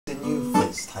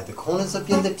shoelace. Tie the corners of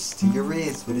your lips to your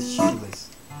ears with a shoelace.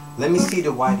 Let me see the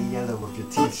whitey yellow of your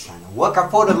teeth shine. Work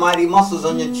out for the mighty muscles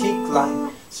on your cheek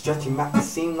line. Stretching back the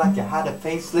seam like you had a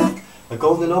facelift. A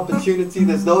golden opportunity,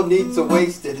 there's no need to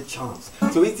waste it. A chance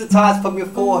to ease the ties from your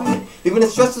forehead. Even the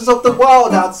stresses of the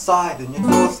world outside. On your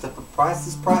doorstep, a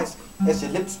priceless price. As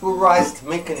your lips will rise to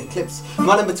make an eclipse.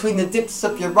 Running between the dips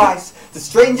of your eyes. The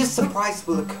strangest surprise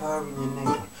will occur in your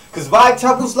neighbor. Cause vibe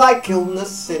travels like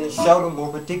illness in a shelter,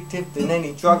 more addictive than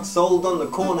any drug sold on the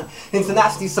corner.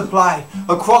 Internationally supplied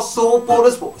across all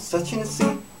borders. What we're searching to see,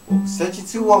 what we're searching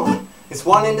to own. It's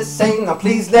one and the same, now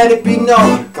please let it be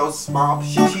known. Go smile,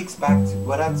 push your cheeks back to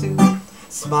what I do.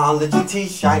 Smile, let your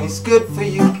teeth shine, it's good for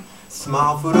you.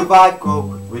 Smile for the vibe grow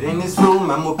within this room.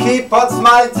 And we'll keep on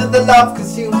smiling till the love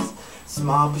consumes.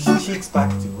 Smile, push your cheeks back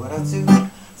to what I do.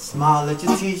 Smile, let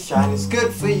your teeth shine, it's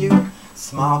good for you.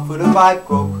 Smile for the vibe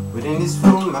grow within this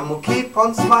room. And we'll keep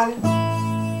on smiling.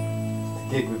 A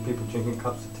gig with people drinking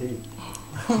cups of tea.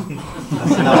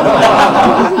 That's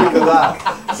enough. Look at that.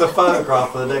 It's a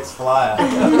photograph for the next flyer.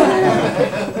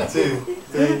 2,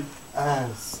 3,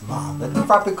 and smile. Let the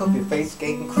fabric of your face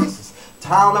gain increases.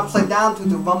 Town upside down to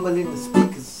the rumble in the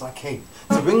speakers. I came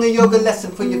to bring a yoga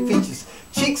lesson for your features.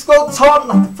 Cheeks grow taut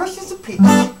like the freshest of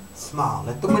peaches. Smile.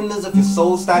 Let the windows of your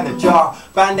soul stand ajar.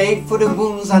 Band-aid for the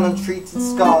wounds and untreated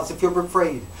scars. If you're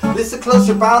afraid, listen close.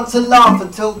 You're bound to laugh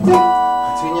until deep.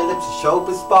 Between your lips, a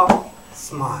shoulder spark.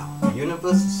 Smile, the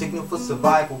universal signal for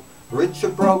survival. Rich or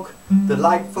broke, the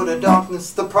light for the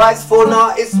darkness. The price for an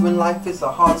artist when life is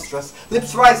a hard stress.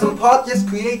 Lips rise and part, yes,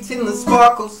 creating the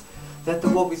sparkles. Let the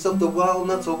worries of the world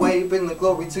melt away. Bring the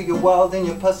glory to your world in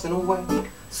your personal way.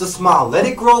 So smile, let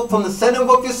it grow from the center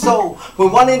of your soul. We're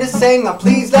one and the same, now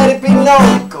please let it be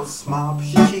known. Go smile,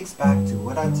 push your cheeks back to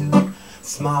what I do.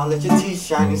 Smile, let your teeth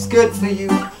shine, it's good for you.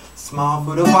 Smile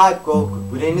for the vibe grow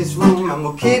within this room. And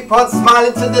we'll keep on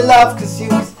smiling till the love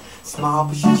consumes. Smile,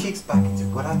 push your cheeks back into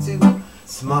what I do.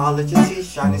 Smile, let your teeth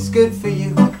shine, it's good for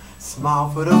you. Smile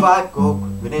for the vibe grow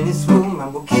within this room.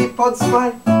 And we'll keep on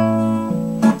smiling.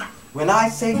 When I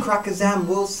say crackers and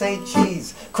we'll say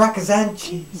cheese. Crackers and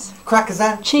cheese. Crackers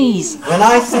and cheese. When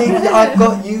I say I've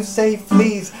got, you say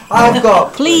fleas. I've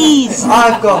got. Please.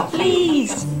 I've got.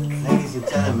 Please. Ladies and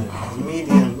gentlemen,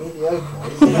 mediocre.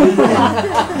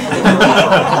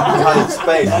 Kind of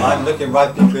space, and I'm looking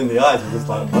right between the eyes and just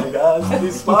like, oh my gosh,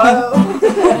 please smile.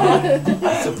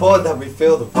 It's important that we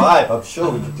feel the vibe. I'm sure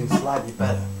we could do slightly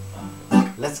better.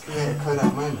 Let's create a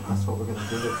Kodak moment. That's what we're going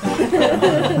to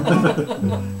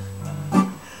do.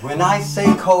 When I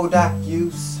say Kodak, you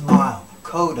smile.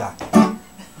 Kodak.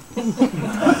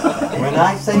 When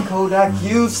I say Kodak,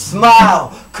 you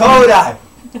smile. Kodak.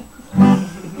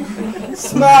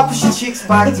 Smile, push your cheeks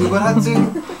back, do what I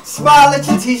do. Smile, let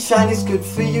your teeth shine, it's good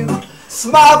for you.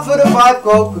 Smile for the vibe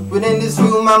grow within this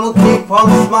room. And we'll keep on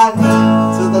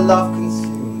smiling till the love